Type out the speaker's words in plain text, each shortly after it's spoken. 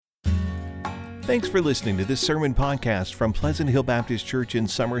Thanks for listening to this sermon podcast from Pleasant Hill Baptist Church in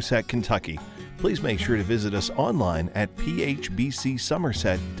Somerset, Kentucky. Please make sure to visit us online at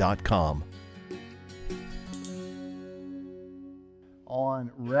phbcsomerset.com.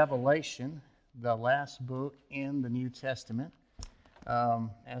 On Revelation, the last book in the New Testament.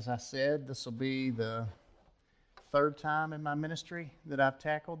 As I said, this will be the third time in my ministry that I've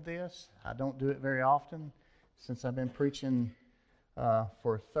tackled this. I don't do it very often since I've been preaching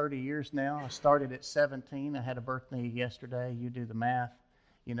for 30 years now. I started at 17. I had a birthday yesterday. You do the math.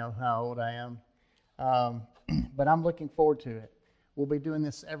 You know how old I am. But I'm looking forward to it. We'll be doing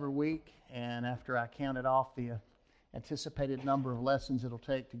this every week, and after I counted off the anticipated number of lessons it'll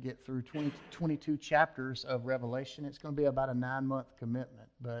take to get through 22 chapters of Revelation, it's going to be about a 9-month commitment.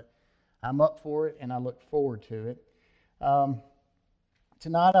 But I'm up for it, and I look forward to it.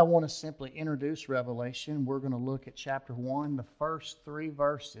 Tonight I want to simply introduce Revelation. We're going to look at chapter 1, the first 3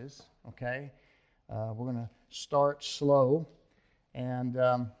 verses, okay? We're going to start slow. And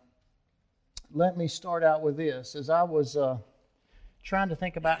let me start out with this. As I was trying to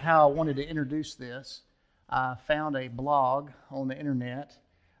think about how I wanted to introduce this, I found a blog on the internet.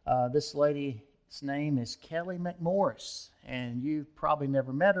 This lady's name is Kelly McMorris, and you've probably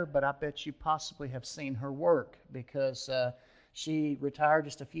never met her, but I bet you possibly have seen her work because she retired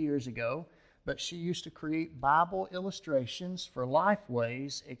just a few years ago, but she used to create Bible illustrations for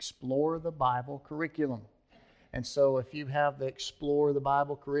Lifeway's Explore the Bible curriculum. And so if you have the Explore the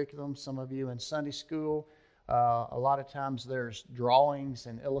Bible curriculum, some of you in Sunday school, a lot of times there's drawings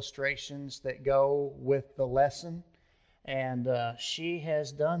and illustrations that go with the lesson, and she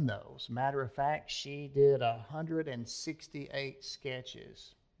has done those. Matter of fact, she did 168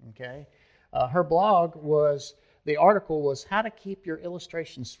 sketches, okay? Her blog the article was How to Keep Your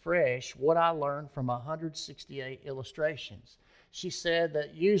Illustrations Fresh, What I Learned from 168 Illustrations. She said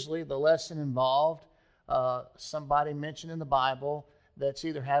that usually the lesson involved somebody mentioned in the Bible that's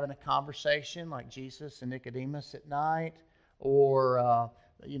either having a conversation like Jesus and Nicodemus at night, or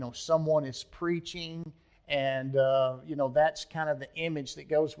someone is preaching, and that's kind of the image that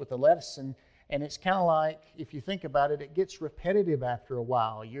goes with the lesson. And it's kind of like, if you think about it, it gets repetitive after a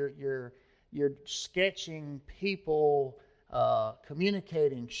while. You're sketching people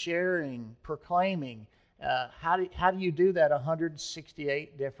communicating, sharing, proclaiming. How do you do that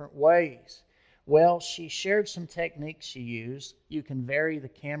 168 different ways? Well, she shared some techniques she used. You can vary the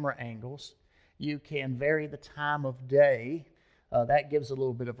camera angles. You can vary the time of day. That gives a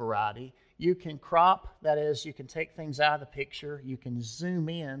little bit of variety. You can crop, that is, you can take things out of the picture. You can zoom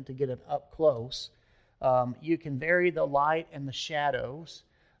in to get it up close. You can vary the light and the shadows.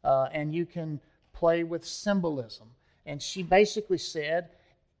 And you can play with symbolism. And she basically said,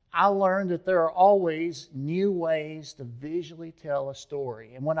 I learned that there are always new ways to visually tell a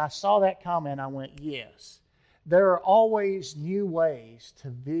story. And when I saw that comment, I went, yes. There are always new ways to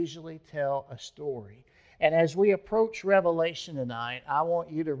visually tell a story. And as we approach Revelation tonight, I want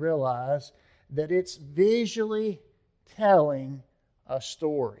you to realize that it's visually telling a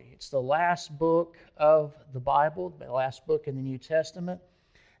story. It's the last book of the Bible, the last book in the New Testament.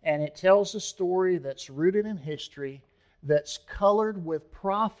 And it tells a story that's rooted in history, that's colored with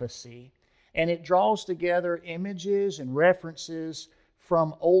prophecy, and it draws together images and references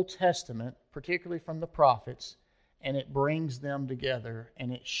from Old Testament, particularly from the prophets, and it brings them together,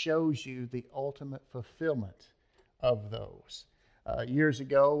 and it shows you the ultimate fulfillment of those. Years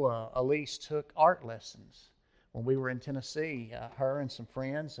ago, Elise took art lessons. When we were in Tennessee, her and some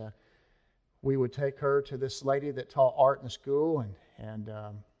friends, we would take her to this lady that taught art in the school, and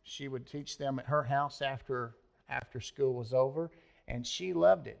she would teach them at her house after school was over, and she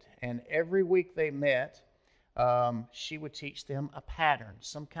loved it. And every week they met, she would teach them a pattern,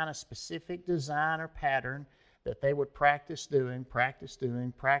 some kind of specific design or pattern that they would practice doing,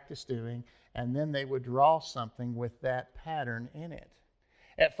 and then they would draw something with that pattern in it.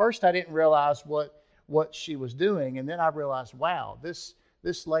 At first I didn't realize what she was doing, and then I realized, wow, this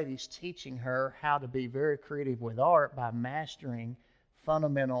lady's teaching her how to be very creative with art by mastering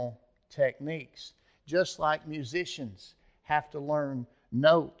fundamental techniques. Just like musicians have to learn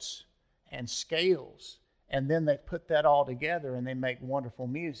notes and scales, and then they put that all together and they make wonderful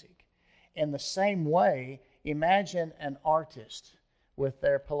music. In the same way, imagine an artist with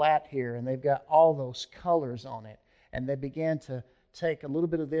their palette here, and they've got all those colors on it, and they begin to take a little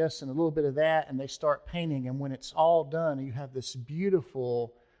bit of this and a little bit of that, and they start painting, and when it's all done, you have this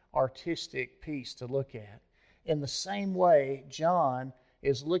beautiful artistic piece to look at. In the same way, John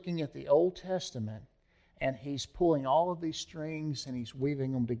is looking at the Old Testament, and he's pulling all of these strings and he's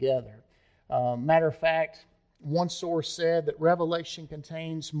weaving them together. Matter of fact, One source said that Revelation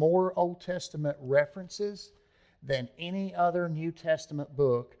contains more Old Testament references than any other New Testament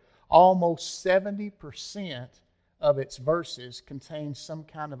book. Almost 70% of its verses contain some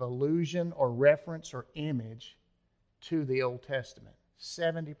kind of allusion or reference or image to the Old Testament.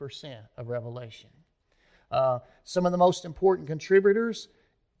 70% of Revelation. Some of the most important contributors: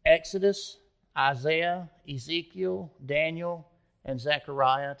 Exodus, Isaiah, Ezekiel, Daniel, and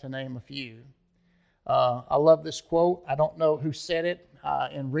Zechariah, to name a few. I love this quote. I don't know who said it.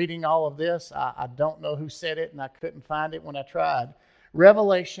 In reading all of this, I don't know who said it, and I couldn't find it when I tried.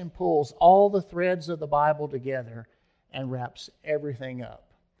 Revelation pulls all the threads of the Bible together and wraps everything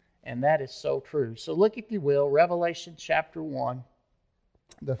up. And that is so true. So look, if you will, Revelation chapter 1,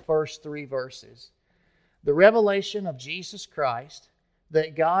 the first 3 verses. The revelation of Jesus Christ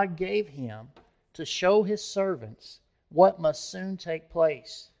that God gave him to show his servants what must soon take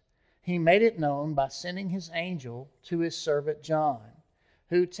place. He made it known by sending his angel to his servant John,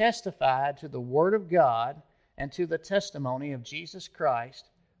 who testified to the word of God and to the testimony of Jesus Christ,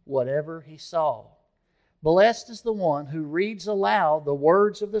 whatever he saw. Blessed is the one who reads aloud the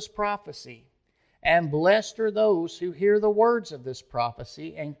words of this prophecy, and blessed are those who hear the words of this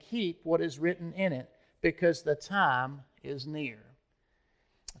prophecy and keep what is written in it, because the time is near.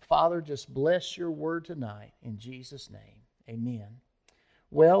 Father, just bless your word tonight in Jesus' name. Amen.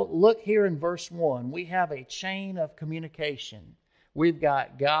 Well, look here in verse 1. We have a chain of communication. We've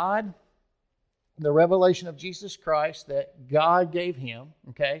got God, the revelation of Jesus Christ that God gave him.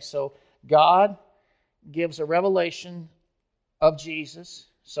 Okay, so God gives a revelation of Jesus.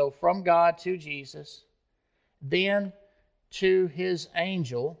 So from God to Jesus, then to his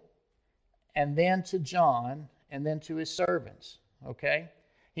angel, and then to John, and then to his servants. Okay?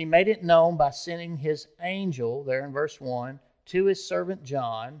 He made it known by sending his angel, there in verse 1, to his servant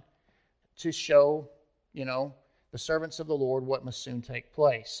John to show, the servants of the Lord what must soon take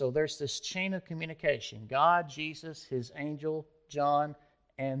place. So there's this chain of communication: God, Jesus, his angel, John,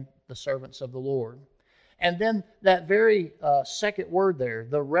 and the servants of the Lord. And then that very second word there,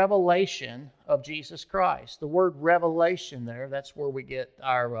 the revelation of Jesus Christ. The word revelation there, that's where we get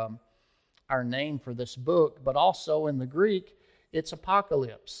our name for this book. But also in the Greek, it's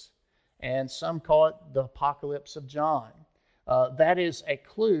apocalypse. And some call it the apocalypse of John. That is a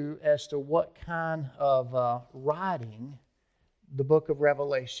clue as to what kind of writing the book of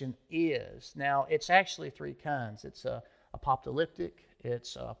Revelation is. Now, it's actually 3 kinds. It's apocalyptic,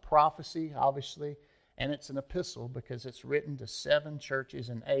 it's prophecy, obviously, and it's an epistle because it's written to 7 churches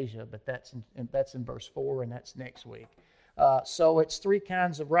in Asia, but that's in verse 4, and that's next week. So it's 3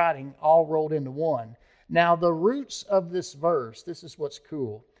 kinds of writing all rolled into one. Now, the roots of this verse, this is what's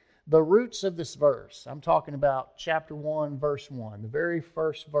cool. The roots of this verse, I'm talking about chapter 1, verse 1, the very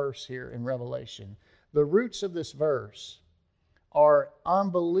first verse here in Revelation. The roots of this verse are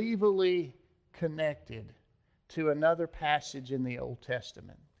unbelievably connected to another passage in the Old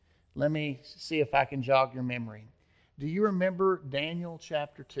Testament. Let me see if I can jog your memory. Do you remember Daniel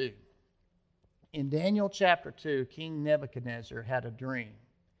chapter 2? In Daniel chapter 2, King Nebuchadnezzar had a dream,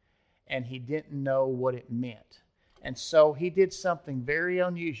 and he didn't know what it meant. And so he did something very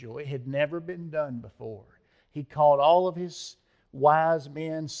unusual. It had never been done before. He called all of his wise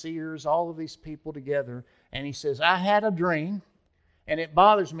men, seers, all of these people together, and he says, I had a dream, and it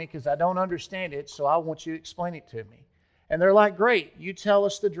bothers me because I don't understand it, so I want you to explain it to me. And they're like, great, you tell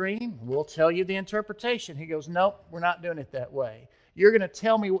us the dream, we'll tell you the interpretation. He goes, nope, we're not doing it that way. You're going to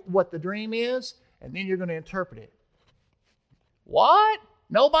tell me what the dream is, and then you're going to interpret it. What?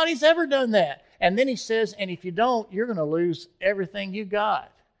 Nobody's ever done that. And then he says, and if you don't, you're going to lose everything you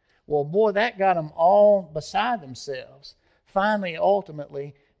got. Well, boy, that got them all beside themselves. Finally,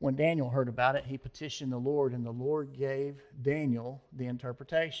 ultimately, when Daniel heard about it, he petitioned the Lord, and the Lord gave Daniel the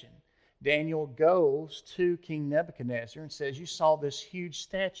interpretation. Daniel goes to King Nebuchadnezzar and says, you saw this huge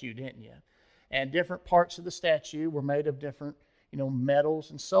statue, didn't you? And different parts of the statue were made of different,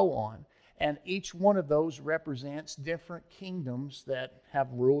 metals and so on. And each one of those represents different kingdoms that have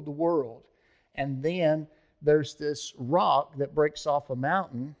ruled the world. And then there's this rock that breaks off a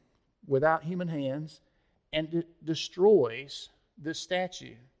mountain without human hands and destroys this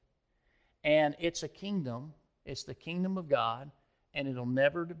statue. And it's a kingdom. It's the kingdom of God, and it'll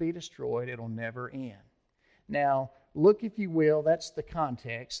never be destroyed. It'll never end. Now, look, if you will, that's the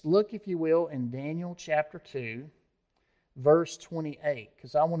context. Look, if you will, in Daniel chapter 2, verse 28,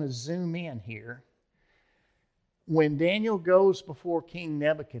 because I want to zoom in here. When Daniel goes before King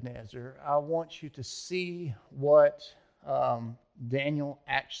Nebuchadnezzar, I want you to see what Daniel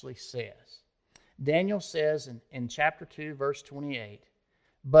actually says. Daniel says in chapter 2, verse 28,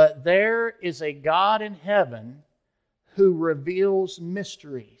 But there is a God in heaven who reveals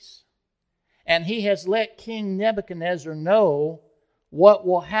mysteries. And He has let King Nebuchadnezzar know what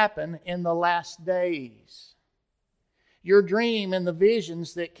will happen in the last days. Your dream and the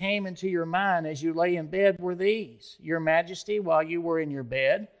visions that came into your mind as you lay in bed were these. Your Majesty, while you were in your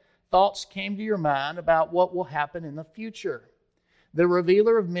bed, thoughts came to your mind about what will happen in the future. The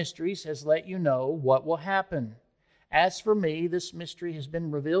revealer of mysteries has let you know what will happen. As for me, this mystery has been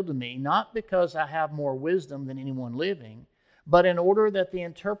revealed to me, not because I have more wisdom than anyone living, but in order that the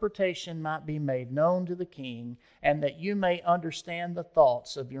interpretation might be made known to the king, and that you may understand the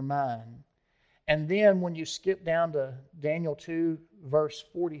thoughts of your mind. And then when you skip down to Daniel 2, verse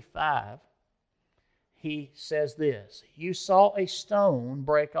 45, he says this, You saw a stone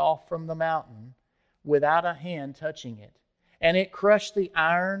break off from the mountain without a hand touching it, and it crushed the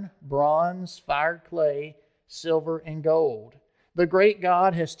iron, bronze, fired clay, silver, and gold. The great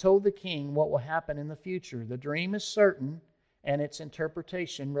God has told the king what will happen in the future. The dream is certain, and its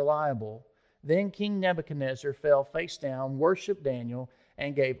interpretation reliable. Then King Nebuchadnezzar fell face down, worshipped Daniel,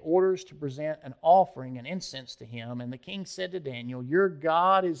 and gave orders to present an offering and incense to him. And the king said to Daniel, Your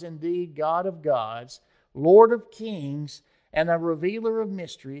God is indeed God of gods, Lord of kings, and a revealer of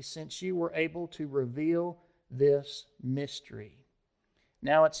mysteries, since you were able to reveal this mystery.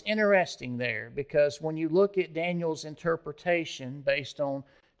 Now it's interesting there, because when you look at Daniel's interpretation based on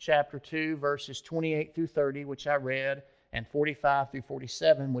chapter 2, verses 28 through 30, which I read, and 45 through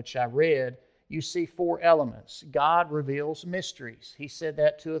 47, which I read, you see four elements. God reveals mysteries. He said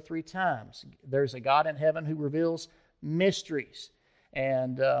that 2 or 3 times. There's a God in heaven who reveals mysteries.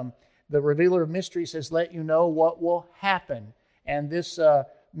 And the revealer of mysteries has let you know what will happen. And this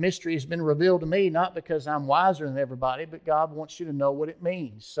mystery has been revealed to me, not because I'm wiser than everybody, but God wants you to know what it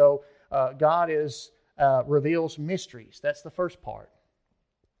means. So God reveals mysteries. That's the first part.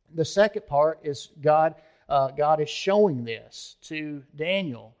 The second part is God is showing this to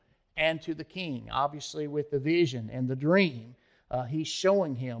Daniel and to the king, obviously with the vision and the dream. He's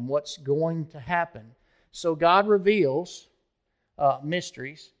showing him what's going to happen. So God reveals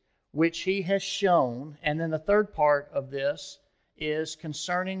mysteries, which He has shown. And then the third part of this is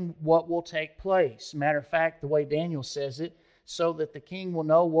concerning what will take place. Matter of fact, the way Daniel says it, so that the king will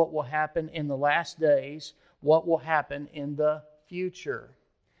know what will happen in the last days, what will happen in the future.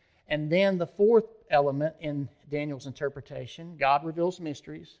 And then the fourth element in Daniel's interpretation, God reveals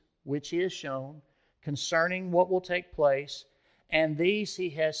mysteries, which He has shown, concerning what will take place, and these He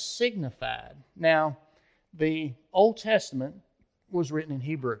has signified. Now, the Old Testament was written in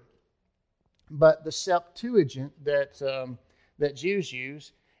Hebrew, but the Septuagint that Jews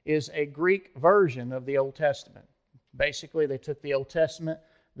use is a Greek version of the Old Testament. Basically, they took the Old Testament,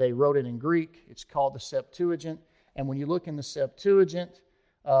 they wrote it in Greek. It's called the Septuagint, and when you look in the Septuagint,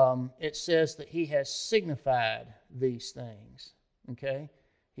 it says that He has signified these things. Okay?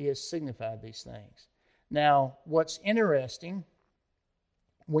 He has signified these things. Now, what's interesting,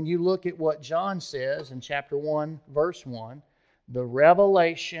 when you look at what John says in chapter 1, verse 1, the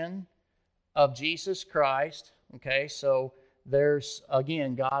revelation of Jesus Christ, okay, so there's,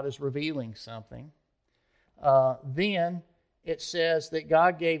 again, God is revealing something. Then it says that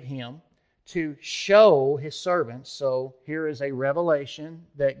God gave Him to show His servants. So here is a revelation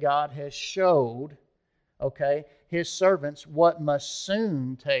that God has showed, okay, His servants what must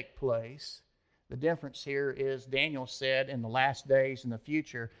soon take place. The difference here is Daniel said in the last days in the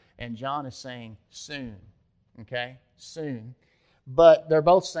future, and John is saying soon, okay, soon. But they're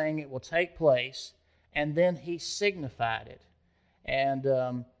both saying it will take place, and then He signified it.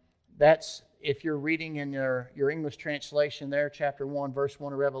 And that's, if you're reading in your English translation there, chapter 1, verse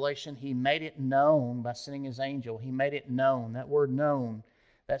 1 of Revelation, He made it known by sending His angel. He made it known. That word known,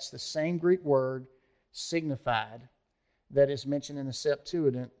 that's the same Greek word, signified, that is mentioned in the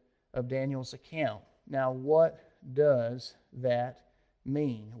Septuagint of Daniel's account. Now, what does that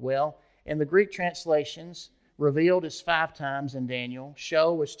mean? Well, in the Greek translations, revealed is 5 times in Daniel,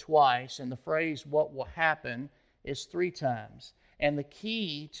 show is twice, and the phrase what will happen is 3 times. And the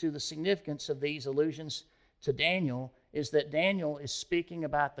key to the significance of these allusions to Daniel is that Daniel is speaking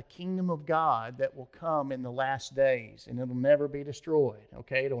about the kingdom of God that will come in the last days, and it'll never be destroyed,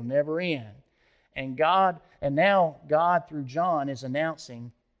 okay? It'll never end. And now God through John is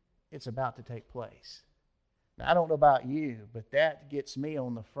announcing it's about to take place. Now, I don't know about you, but that gets me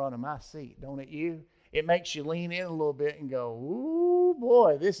on the front of my seat, don't it you? It makes you lean in a little bit and go, ooh,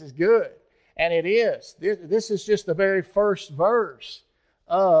 boy, this is good. And it is. This is just the very first verse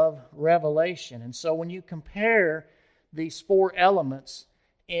of Revelation. And so when you compare these 4 elements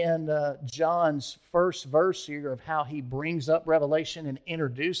in John's first verse here of how he brings up Revelation and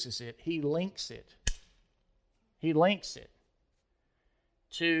introduces it, he links it. He links it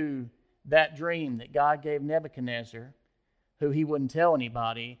to that dream that God gave Nebuchadnezzar, who he wouldn't tell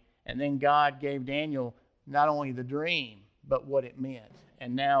anybody, and then God gave Daniel not only the dream, but what it meant.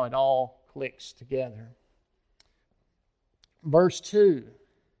 And now it all clicks together. Verse 2,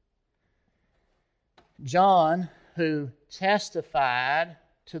 John, who testified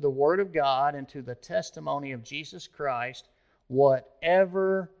to the Word of God and to the testimony of Jesus Christ,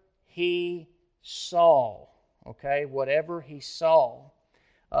 whatever he saw. Okay, whatever he saw.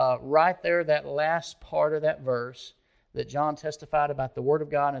 Right there, that last part of that verse, that John testified about the Word of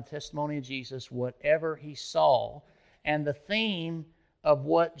God and the testimony of Jesus, whatever he saw. And the theme of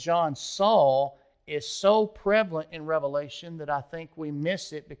what John saw is so prevalent in Revelation that I think we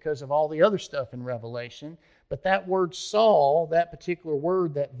miss it because of all the other stuff in Revelation. But that word saw, that particular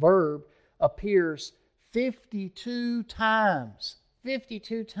word, that verb, appears 52 times.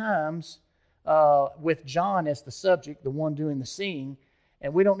 52 times with John as the subject, the one doing the seeing.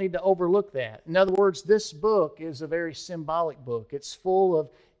 And we don't need to overlook that. In other words, this book is a very symbolic book. It's full of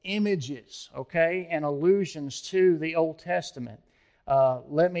images, okay, and allusions to the Old Testament.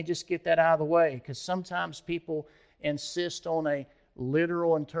 Let me just get that out of the way, because sometimes people insist on a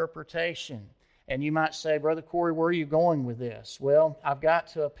literal interpretation. And you might say, Brother Corey, where are you going with this? Well, I've got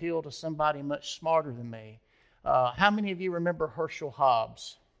to appeal to somebody much smarter than me. How many of you remember Herschel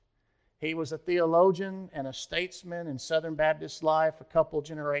Hobbes? He was a theologian and a statesman in Southern Baptist life a couple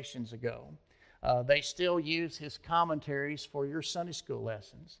generations ago. They still use his commentaries for your Sunday school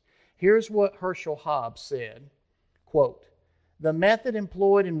lessons. Here's what Herschel Hobbes said, quote, "The method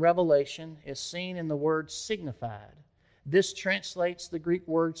employed in Revelation is seen in the word signified. This translates the Greek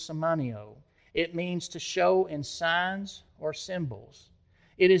word simonio. It means to show in signs or symbols.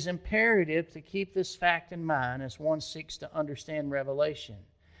 It is imperative to keep this fact in mind as one seeks to understand Revelation.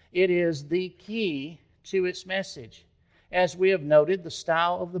 It is the key to its message. As we have noted, the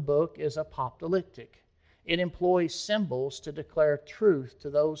style of the book is apocalyptic. It employs symbols to declare truth to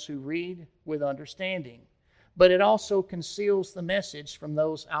those who read with understanding. But it also conceals the message from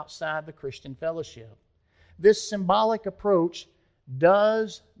those outside the Christian fellowship. This symbolic approach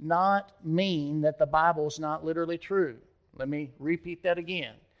does not mean that the Bible is not literally true." Let me repeat that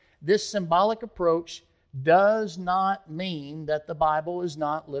again. This symbolic approach does not mean that the Bible is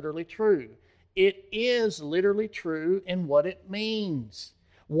not literally true. It is literally true in what it means.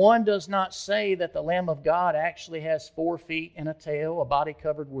 One does not say that the Lamb of God actually has 4 feet and a tail, a body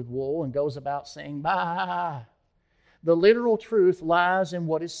covered with wool, and goes about saying, "Bah." The literal truth lies in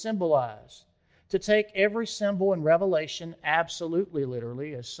what is symbolized. To take every symbol in Revelation absolutely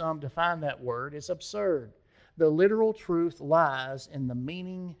literally, as some define that word, is absurd. The literal truth lies in the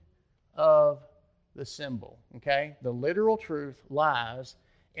meaning of the symbol, okay? The literal truth lies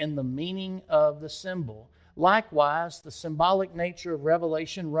in the meaning of the symbol. Likewise, the symbolic nature of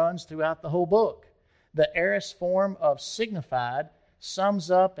Revelation runs throughout the whole book. The aorist form of signified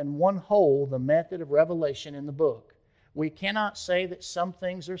sums up in one whole the method of revelation in the book. We cannot say that some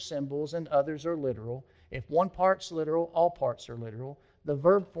things are symbols and others are literal. If one part's literal, all parts are literal. The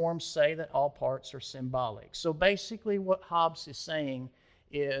verb forms say that all parts are symbolic. So basically what Hobbes is saying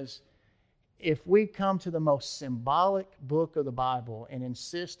is, if we come to the most symbolic book of the Bible and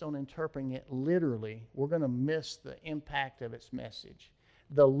insist on interpreting it literally, we're going to miss the impact of its message.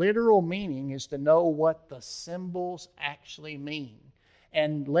 The literal meaning is to know what the symbols actually mean.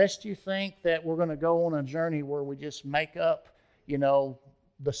 And lest you think that we're going to go on a journey where we just make up,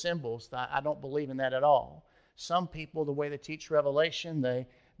 the symbols, I don't believe in that at all. Some people, the way they teach Revelation, they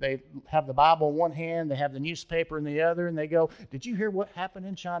have the Bible in one hand, they have the newspaper in the other, and they go, "Did you hear what happened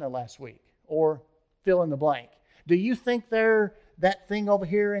in China last week?" Or fill in the blank. Do you think that thing over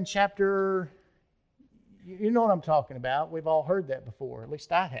here in chapter, you know what I'm talking about. We've all heard that before, at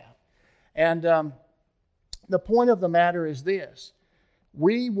least I have. And the point of the matter is this.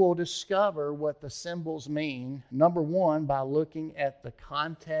 We will discover what the symbols mean, number one, by looking at the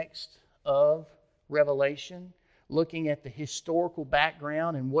context of Revelation, looking at the historical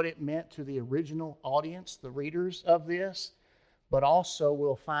background and what it meant to the original audience, the readers of this. But also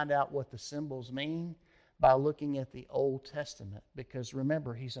we'll find out what the symbols mean by looking at the Old Testament. Because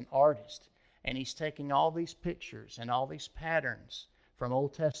remember, he's an artist, and he's taking all these pictures and all these patterns from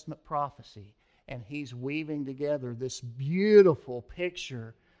Old Testament prophecy, and he's weaving together this beautiful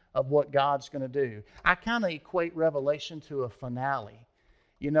picture of what God's going to do. I kind of equate Revelation to a finale.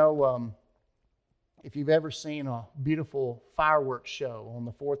 If you've ever seen a beautiful fireworks show on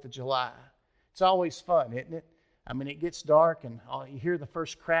the 4th of July, it's always fun, isn't it? I mean, it gets dark and you hear the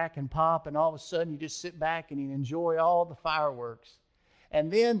first crack and pop, and all of a sudden you just sit back and you enjoy all the fireworks. And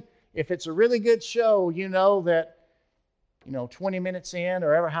then if it's a really good show, you know that, 20 minutes in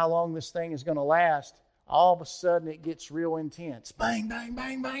or ever how long this thing is going to last, all of a sudden it gets real intense. Bang, bang,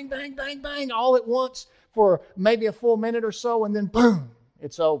 bang, bang, bang, bang, bang, all at once for maybe a full minute or so, and then boom,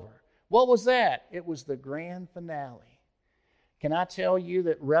 it's over. What was that? It was the grand finale. Can I tell you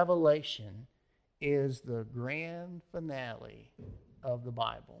that Revelation is the grand finale of the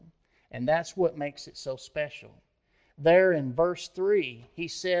Bible? And that's what makes it so special. There in verse 3, he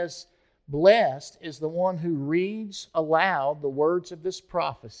says, "Blessed is the one who reads aloud the words of this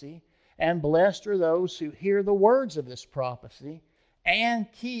prophecy, and blessed are those who hear the words of this prophecy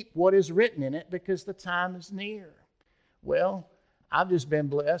and keep what is written in it, because the time is near." Well, I've just been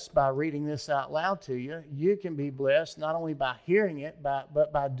blessed by reading this out loud to you. You can be blessed not only by hearing it,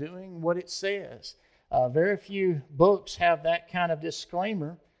 but by doing what it says. Very few books have that kind of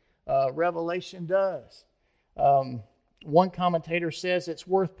disclaimer. Revelation does. One commentator says it's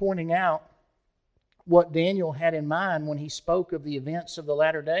worth pointing out what Daniel had in mind when he spoke of the events of the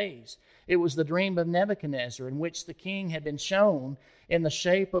latter days. It was the dream of Nebuchadnezzar, in which the king had been shown in the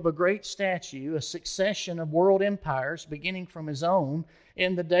shape of a great statue, a succession of world empires beginning from his own.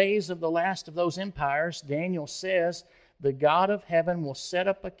 In the days of the last of those empires, Daniel says, the God of heaven will set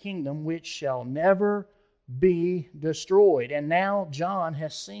up a kingdom which shall never be destroyed. And now John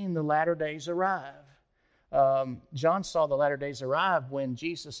has seen the latter days arrive. John saw the latter days arrive when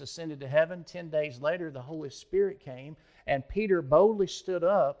Jesus ascended to heaven. 10 days later, the Holy Spirit came, and Peter boldly stood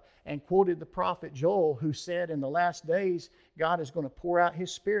up and quoted the prophet Joel, who said, in the last days, God is going to pour out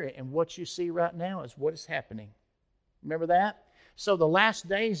His Spirit, and what you see right now is what is happening. Remember that? So the last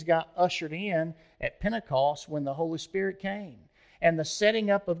days got ushered in at Pentecost when the Holy Spirit came. And the setting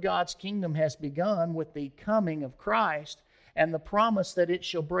up of God's kingdom has begun with the coming of Christ, and the promise that it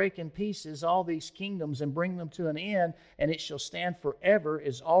shall break in pieces all these kingdoms and bring them to an end, and it shall stand forever,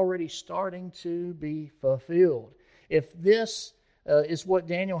 is already starting to be fulfilled. If this is what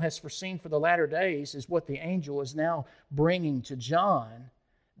Daniel has foreseen for the latter days, is what the angel is now bringing to John,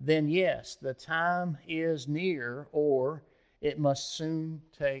 then yes, the time is near, or it must soon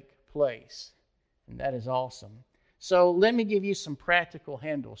take place. And that is awesome. So let me give you some practical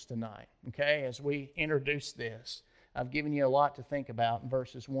handles tonight, okay, as we introduce this. I've given you a lot to think about in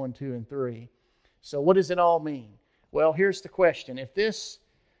verses 1, 2, and 3. So what does it all mean? Well, here's the question. If this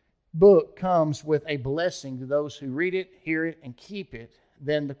book comes with a blessing to those who read it, hear it, and keep it,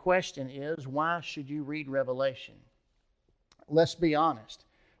 then the question is, why should you read Revelation? Let's be honest.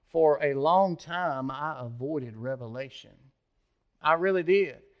 For a long time, I avoided Revelation. I really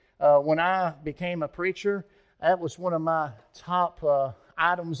did. When I became a preacher, that was one of my top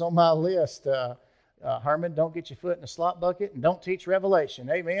items on my list. Herman, don't get your foot in a slop bucket and don't teach Revelation.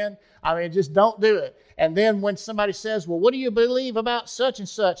 Amen? I mean, just don't do it. And then when somebody says, well, what do you believe about such and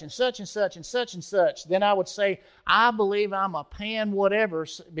such and such and such and such and such? Then I would say, I believe I'm a pan whatever,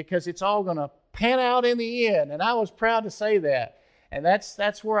 because it's all going to pan out in the end. And I was proud to say that. And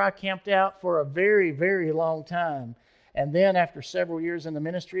that's where I camped out for a very, very long time. And then after several years in the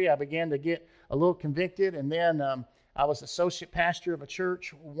ministry, I began to get a little convicted. And then I was associate pastor of a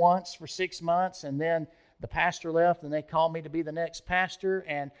church once for 6 months, and then the pastor left, and they called me to be the next pastor.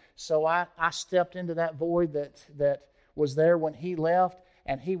 And so I stepped into that void that was there when he left,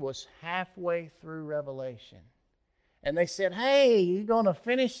 and he was halfway through Revelation. And they said, hey, you going to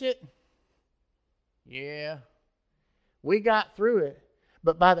finish it? Yeah. We got through it,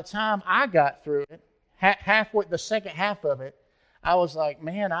 but by the time I got through it, halfway, the second half of it, I was like,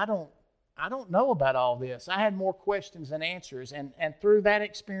 man, I don't know about all this. I had more questions than answers. And through that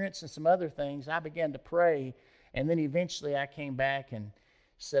experience and some other things, I began to pray. And then eventually I came back and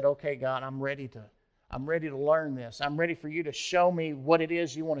said, okay, God, I'm ready to learn this. I'm ready for you to show me what it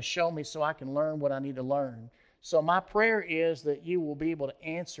is you want to show me so I can learn what I need to learn. So my prayer is that you will be able to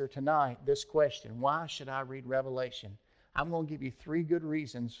answer tonight this question: why should I read Revelation? I'm going to give you 3 good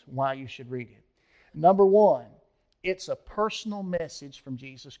reasons why you should read it. Number 1, it's a personal message from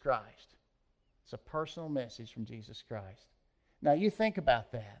Jesus Christ. It's a personal message from Jesus Christ. Now, you think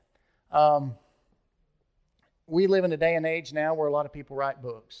about that. We live in a day and age now where a lot of people write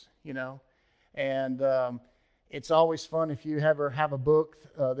books, and it's always fun if you ever have a book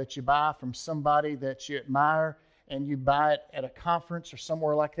that you buy from somebody that you admire, and you buy it at a conference or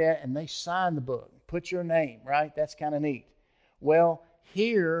somewhere like that, and they sign the book, put your name, right? That's kind of neat. Well,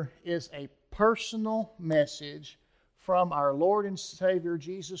 here is a personal message from our Lord and Savior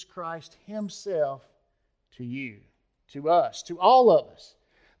Jesus Christ Himself to you, to us, to all of us.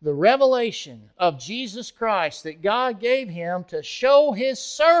 the revelation of Jesus Christ that God gave him to show his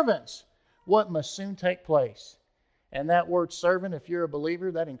servants what must soon take place. And that word servant, if you're a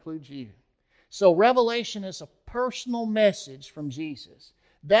believer, that includes you. So revelation is a personal message from Jesus.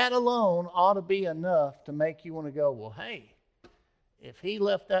 That alone ought to be enough to make you want to go, well, hey, if he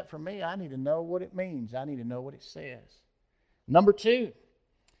left that for me, I need to know what it means. I need to know what it says. Number 2,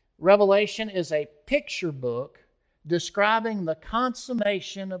 Revelation is a picture book describing the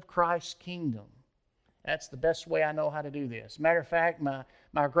consummation of Christ's kingdom. That's the best way I know how to do this. Matter of fact,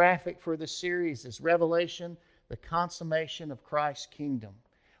 my graphic for this series is Revelation, the consummation of Christ's kingdom.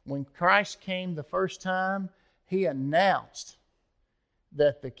 When Christ came the first time, he announced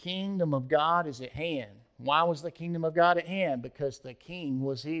that the kingdom of God is at hand. Why was the kingdom of God at hand? Because the king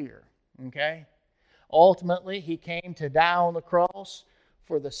was here. Okay? Ultimately, he came to die on the cross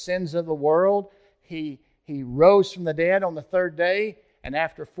for the sins of the world. He rose from the dead on the third day, and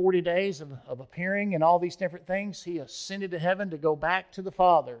after 40 days of appearing and all these different things, he ascended to heaven to go back to the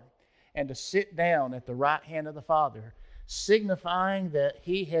Father and to sit down at the right hand of the Father, signifying that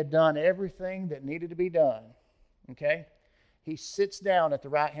he had done everything that needed to be done. Okay? He sits down at the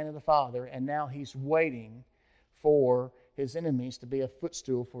right hand of the Father, and now he's waiting for his enemies to be a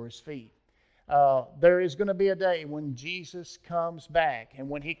footstool for his feet. There is going to be a day when Jesus comes back, and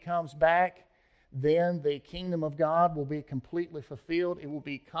when he comes back, then the kingdom of God will be completely fulfilled. It will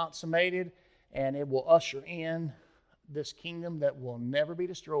be consummated, and it will usher in this kingdom that will never be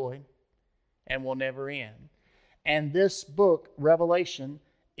destroyed and will never end. And this book, Revelation,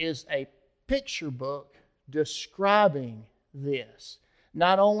 is a picture book describing this.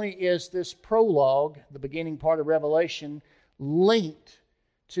 Not only is this prologue, the beginning part of Revelation, linked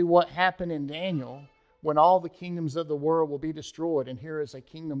to what happened in Daniel when all the kingdoms of the world will be destroyed, and here is a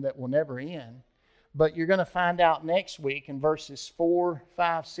kingdom that will never end. But you're going to find out next week in verses 4,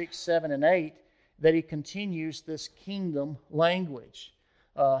 5, 6, 7, and 8 that he continues this kingdom language.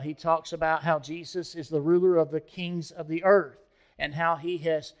 He talks about how Jesus is the ruler of the kings of the earth and how he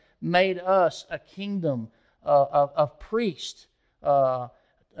has made us a kingdom of priests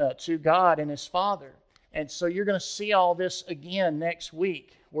to God and his Father. And so you're going to see all this again next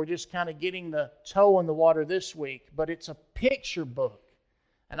week. We're just kind of getting the toe in the water this week, but it's a picture book,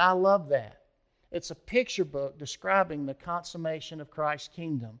 and I love that. It's a picture book describing the consummation of Christ's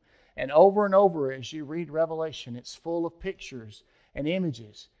kingdom. And over as you read Revelation, it's full of pictures and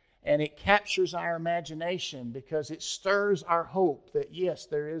images. And it captures our imagination because it stirs our hope that, yes,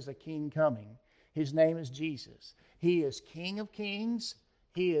 there is a king coming. His name is Jesus. He is King of kings.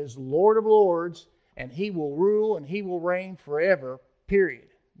 He is Lord of lords. And he will rule and he will reign forever, period.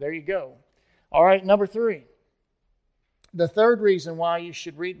 There you go. All right, number 3. The third reason why you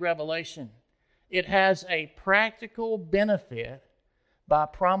should read Revelation. It has a practical benefit by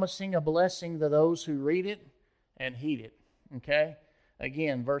promising a blessing to those who read it and heed it. Okay?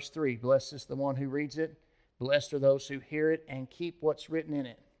 Again, verse 3, blessed is the one who reads it. Blessed are those who hear it and keep what's written in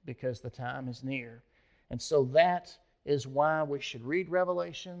it, because the time is near. And so that is why we should read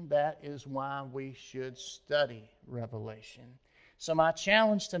Revelation. That is why we should study Revelation. So my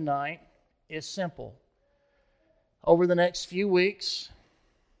challenge tonight is simple. Over the next few weeks,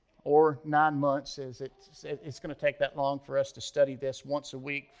 or 9 months, as it's going to take that long for us to study this once a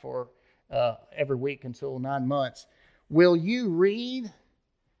week for every week until 9 months. Will you read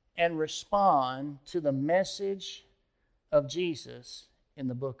and respond to the message of Jesus in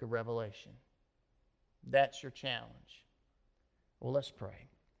the book of Revelation? That's your challenge. Well, let's pray.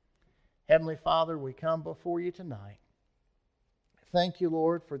 Heavenly Father, we come before you tonight. Thank you,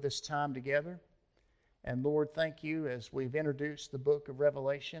 Lord, for this time together. And Lord, thank you as we've introduced the book of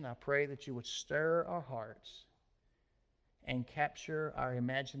Revelation. I pray that you would stir our hearts and capture our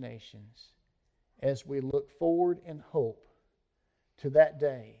imaginations as we look forward in hope to that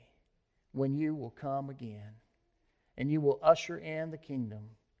day when you will come again and you will usher in the kingdom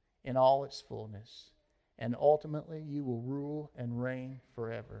in all its fullness, and ultimately you will rule and reign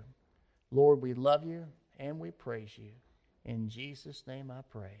forever. Lord, we love you and we praise you. In Jesus' name I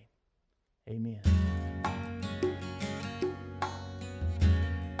pray. Amen.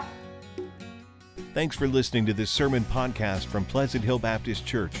 Thanks for listening to this sermon podcast from Pleasant Hill Baptist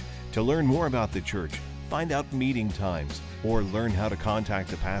Church. To learn more about the church, find out meeting times, or learn how to contact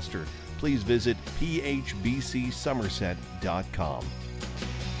the pastor, please visit phbcsomerset.com.